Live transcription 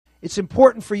It's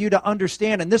important for you to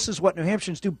understand, and this is what New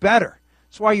Hampshireans do better.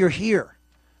 That's why you're here.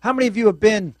 How many of you have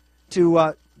been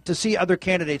to see other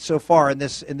candidates so far in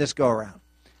this go-around?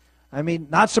 I mean,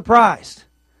 not surprised.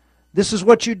 This is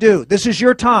what you do. This is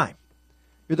your time.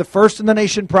 You're the first in the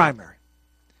nation primary.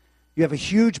 You have a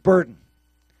huge burden.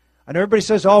 And everybody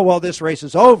says, oh, well, this race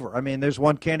is over. I mean, there's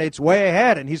one candidate's way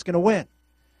ahead, and he's going to win.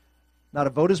 Not a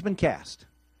vote has been cast.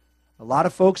 A lot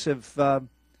of folks have,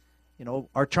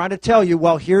 are trying to tell you,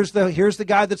 well, here's the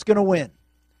guy that's going to win.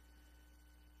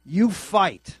 You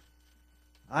fight.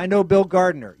 I know Bill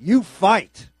Gardner. You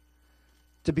fight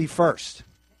to be first.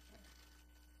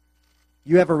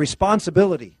 You have a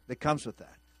responsibility that comes with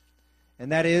that,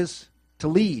 and that is to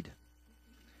lead.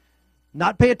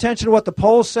 Not pay attention to what the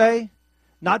polls say,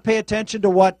 not pay attention to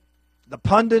what the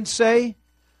pundits say.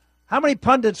 How many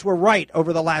pundits were right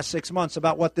over the last 6 months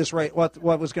about what this race, what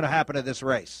was going to happen to this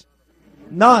race?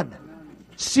 None.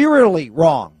 Serially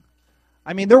wrong.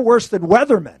 I mean, they're worse than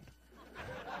weathermen.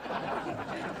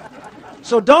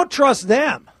 So don't trust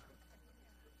them.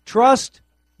 Trust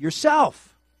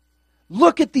yourself.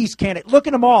 Look at these candidates. Look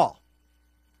at them all.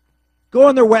 Go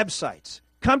on their websites.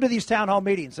 Come to these town hall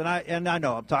meetings. And I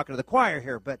know I'm talking to the choir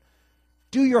here, but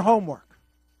do your homework.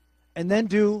 And then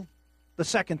do the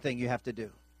second thing you have to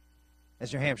do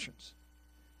as New Hampshireans.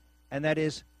 And that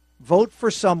is vote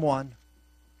for someone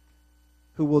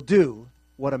who will do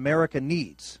what America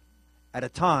needs at a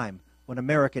time when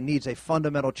America needs a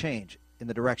fundamental change in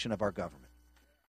the direction of our government.